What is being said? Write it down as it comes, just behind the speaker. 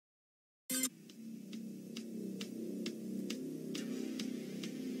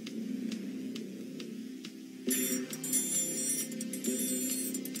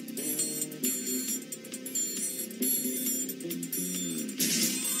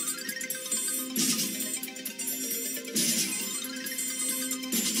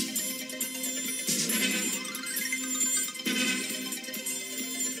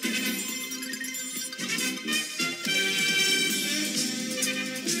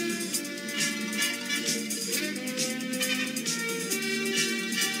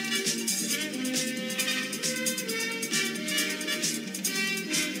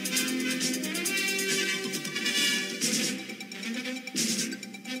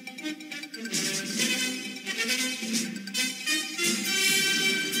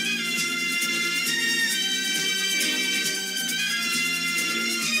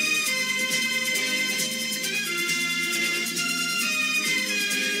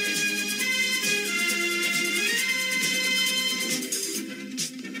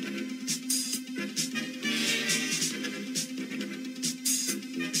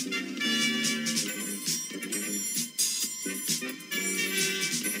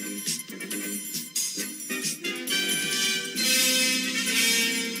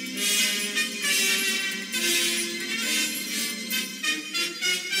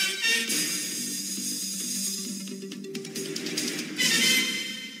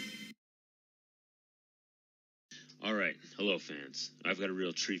All right, hello fans. I've got a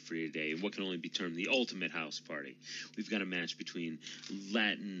real treat for you today, what can only be termed the ultimate house party. We've got a match between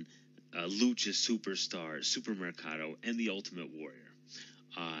Latin lucha superstar Supermercado and the Ultimate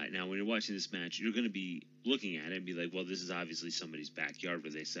Warrior. Now, when you're watching this match, you're going to be looking at it and be like, well, this is obviously somebody's backyard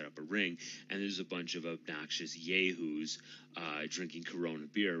where they set up a ring, and there's a bunch of obnoxious yahoos drinking Corona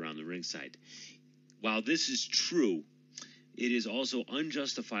beer around the ringside. While this is true, it is also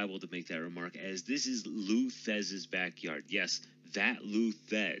unjustifiable to make that remark, as this is Lou Thesz's backyard. Yes, that Lou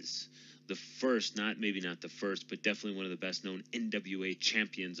Thez, the first, maybe not the first, but definitely one of the best known NWA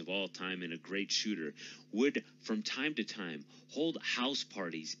champions of all time and a great shooter, would from time to time hold house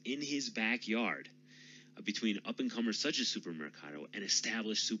parties in his backyard between up-and-comers such as Supermercado and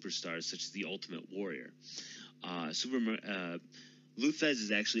established superstars such as the Ultimate Warrior. Lou Thez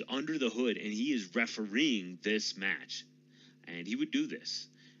is actually under the hood, and he is refereeing this match. And he would do this.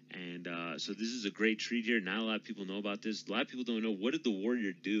 And so this is a great treat here. Not a lot of people know about this. A lot of people don't know, what did the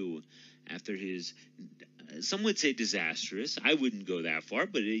Warrior do after his, some would say disastrous. I wouldn't go that far,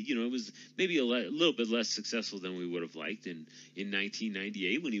 but it was maybe a little bit less successful than we would have liked in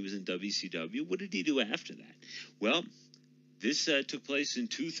 1998 when he was in WCW. What did he do after that? Well, this took place in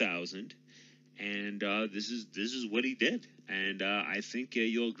 2000, and this is what he did. And I think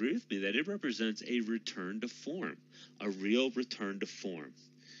you'll agree with me that it represents a return to form, a real return to form.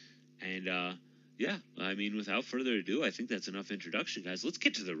 And yeah, I mean, without further ado, I think that's enough introduction, guys. Let's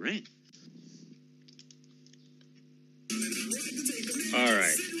get to the ring. All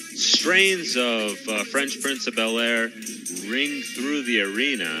right. Strains of French Prince of Bel-Air ring through the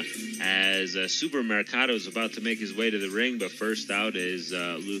arena as Supermercado is about to make his way to the ring, but first out is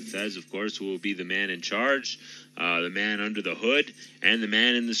Lou Thez, of course, who will be the man in charge, the man under the hood, and the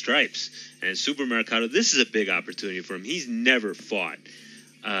man in the stripes. And Supermercado, this is a big opportunity for him. He's never fought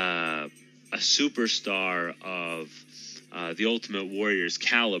a superstar of the Ultimate Warrior's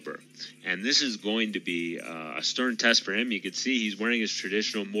caliber. And this is going to be a stern test for him. You can see he's wearing his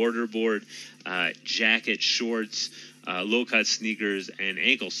traditional mortarboard jacket, shorts, low-cut sneakers, and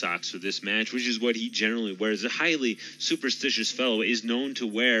ankle socks for this match, which is what he generally wears. A highly superstitious fellow, is known to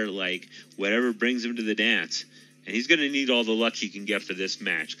wear, like, whatever brings him to the dance. And he's going to need all the luck he can get for this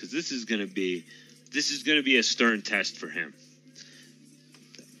match, because this is going to be a stern test for him.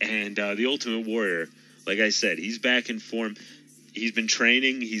 And the Ultimate Warrior, like I said, he's back in form. He's been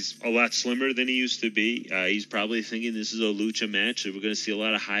training. He's a lot slimmer than he used to be. He's probably thinking this is a lucha match. So we're going to see a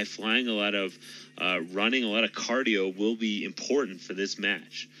lot of high flying, a lot of running, a lot of cardio will be important for this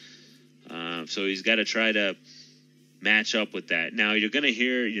match. So he's got to try to match up with that. Now you're not going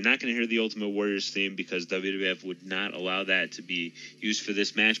to hear the Ultimate Warrior's theme because WWF would not allow that to be used for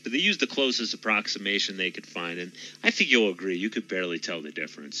this match, but they used the closest approximation they could find, and I think you'll agree, you could barely tell the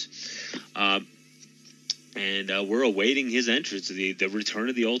difference. And we're awaiting his entrance, the return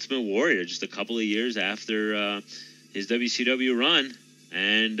of the Ultimate Warrior, just a couple of years after his WCW run,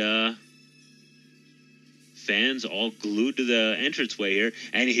 and fans all glued to the entranceway here,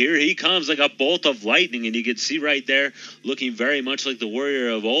 and here he comes like a bolt of lightning, and you can see right there, looking very much like the Warrior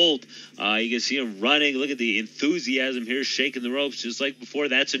of old. You can see him running. Look at the enthusiasm here, shaking the ropes just like before.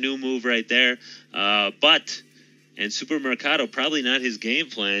 That's a new move right there. And Supermercado, probably not his game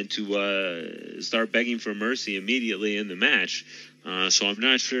plan to start begging for mercy immediately in the match. So I'm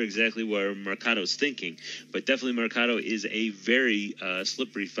not sure exactly where Mercado's thinking. But definitely Mercado is a very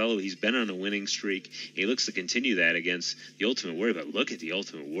slippery fellow. He's been on a winning streak. He looks to continue that against the Ultimate Warrior. But look at the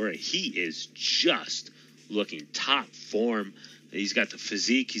Ultimate Warrior. He is just looking top form. He's got the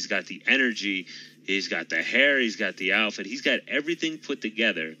physique. He's got the energy. He's got the hair. He's got the outfit. He's got everything put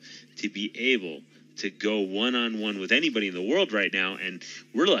together to be able to go one-on-one with anybody in the world right now, and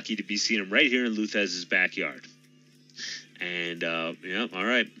we're lucky to be seeing him right here in Lou Thesz's backyard. And, yeah, all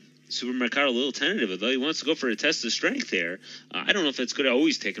right. Supermercado a little tentative, though. He wants to go for a test of strength here. I don't know if it's good.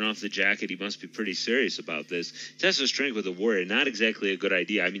 Always taking off the jacket. He must be pretty serious about this. Test of strength with a Warrior, not exactly a good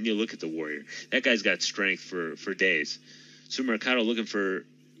idea. I mean, you look at the Warrior. That guy's got strength for days. Supermercado looking for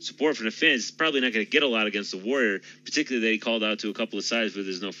support from the fans. He's probably not going to get a lot against the Warrior, particularly that he called out to a couple of sides where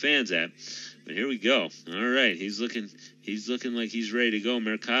there's no fans at. But here we go. All right, he's looking like he's ready to go.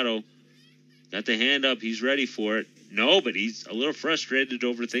 Mercado got the hand up. He's ready for it. No, but he's a little frustrated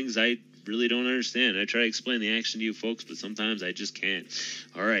over things I really don't understand. I try to explain the action to you folks, but sometimes I just can't.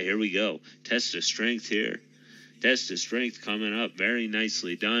 All right, here we go. Test of strength here. Test of strength coming up. Very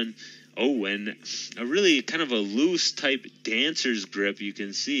nicely done. Oh, and a really kind of a loose type dancer's grip you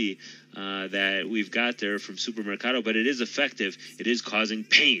can see that we've got there from Supermercado, but it is effective. It is causing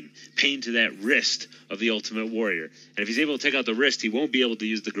pain to that wrist of the Ultimate Warrior. And if he's able to take out the wrist, he won't be able to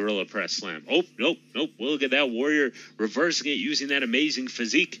use the Gorilla Press Slam. Oh, nope. We'll look at that Warrior reversing it using that amazing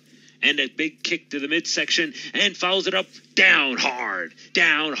physique. And a big kick to the midsection, and follows it up down hard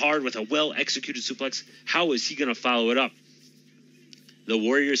with a well-executed suplex. How is he going to follow it up? The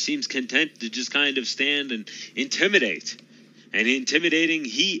Warrior seems content to just kind of stand and intimidate. And intimidating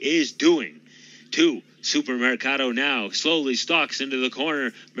he is doing. 2. Supermercado now slowly stalks into the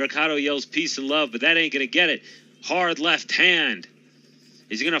corner. Mercado yells peace and love, but that ain't going to get it. Hard left hand.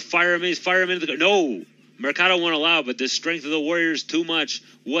 Is he going to fire him? He's fire him into the... No! Mercado won't allow, but the strength of the Warrior is too much.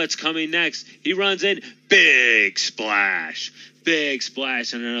 What's coming next? He runs in. Big splash. Big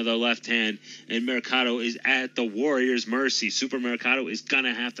splash and another left hand. And Mercado is at the Warrior's mercy. Supermercado is going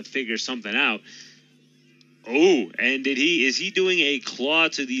to have to figure something out. Oh, and is he doing a claw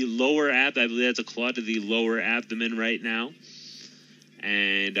to the lower abdomen? I believe that's a claw to the lower abdomen right now.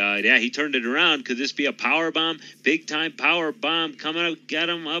 And, yeah, he turned it around. Could this be a power bomb? Big time power bomb coming up. Got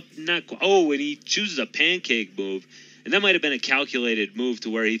him up. Oh, and he chooses a pancake move. And that might have been a calculated move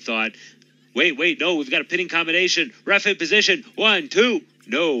to where he thought, wait, no, we've got a pinning combination. Ref in position. 1, 2.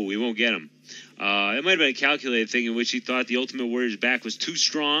 No, we won't get him. It might have been a calculated thing in which he thought the Ultimate Warrior's back was too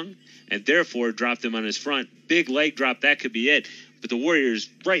strong and therefore dropped him on his front. Big leg drop, that could be it. But the Warrior's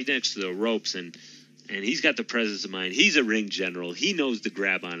right next to the ropes, and he's got the presence of mind. He's a ring general. He knows to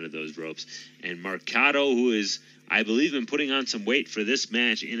grab onto those ropes. And Mercado, who is, I believe, been putting on some weight for this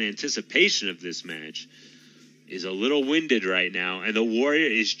match in anticipation of this match, is a little winded right now. And the Warrior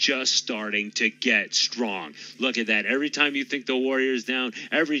is just starting to get strong. Look at that. Every time you think the Warrior's down,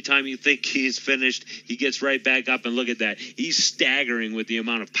 every time you think he's finished, he gets right back up. And look at that. He's staggering with the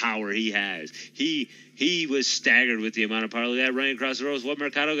amount of power he has. He was staggered with the amount of power. Look at that, running across the ropes. What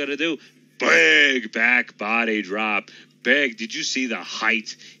Mercado got to do? Big back body drop. Big. Did you see the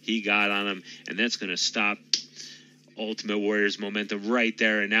height he got on him? And that's going to stop Ultimate Warrior's momentum right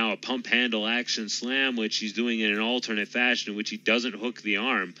there. And now a pump handle action slam, which he's doing in an alternate fashion in which he doesn't hook the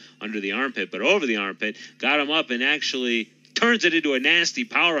arm under the armpit, but over the armpit. Got him up and actually turns it into a nasty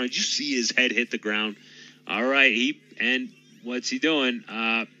power run. Did you see his head hit the ground? All right. And what's he doing?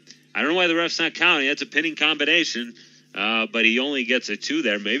 I don't know why the ref's not counting. That's a pinning combination. But he only gets a 2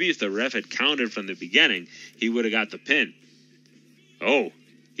 there. Maybe if the ref had counted from the beginning, he would have got the pin. Oh,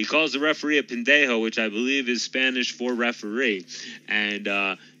 he calls the referee a pendejo, which I believe is Spanish for referee. And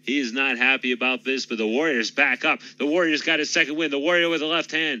he is not happy about this, but the Warrior's back up. The Warrior's got his second win. The Warrior with the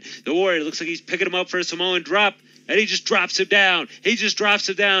left hand. The Warrior looks like he's picking him up for a Samoan drop. And he just drops him down.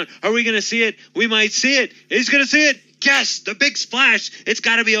 Are we going to see it? We might see it. He's going to see it. Yes, the big splash. It's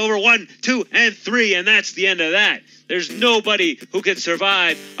got to be over 1, 2, and 3, and that's the end of that. There's nobody who can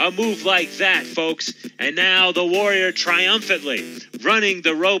survive a move like that, folks. And now the Warrior triumphantly running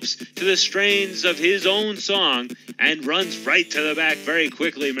the ropes to the strains of his own song and runs right to the back very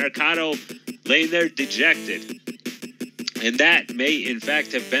quickly. Mercado laying there dejected. And that may, in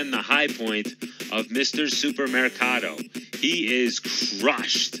fact, have been the high point of Mr. Supermercado. He is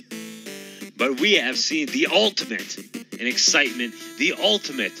crushed. But we have seen the ultimate in excitement, the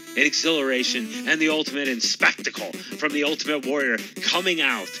ultimate in exhilaration, and the ultimate in spectacle from the Ultimate Warrior coming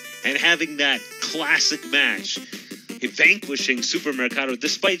out and having that classic match, vanquishing Supermercado,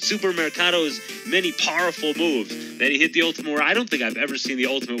 despite Supermercado's many powerful moves that he hit the Ultimate Warrior. I don't think I've ever seen the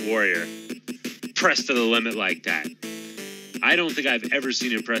Ultimate Warrior pressed to the limit like that. I don't think I've ever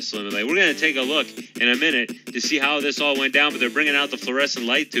seen him press the limit. We're going to take a look in a minute to see how this all went down, but they're bringing out the fluorescent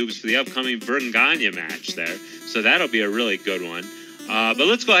light tubes for the upcoming Berganya match there. So that'll be a really good one. But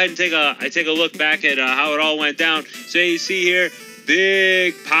let's go ahead and take a look back at how it all went down. So you see here,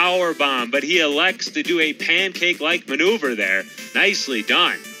 big power bomb, but he elects to do a pancake-like maneuver there. Nicely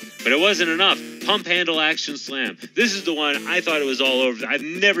done. But it wasn't enough. Pump handle action slam. This is the one I thought it was all over. I've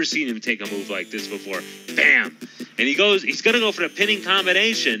never seen him take a move like this before. Bam! And he's going to go for the pinning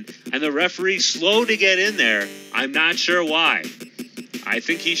combination, and the referee's slow to get in there. I'm not sure why. I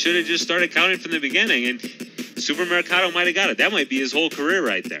think he should have just started counting from the beginning, and Supermercado might have got it. That might be his whole career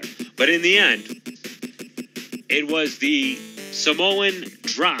right there. But in the end, it was the Samoan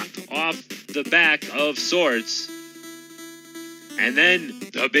drop off the back of sorts, and then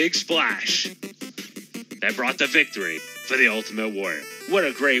the big splash that brought the victory for the Ultimate Warrior. What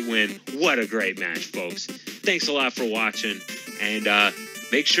a great win. What a great match, folks. Thanks a lot for watching. And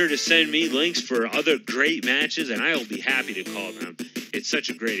make sure to send me links for other great matches, and I will be happy to call them. It's such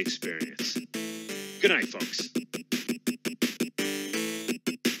a great experience. Good night, folks.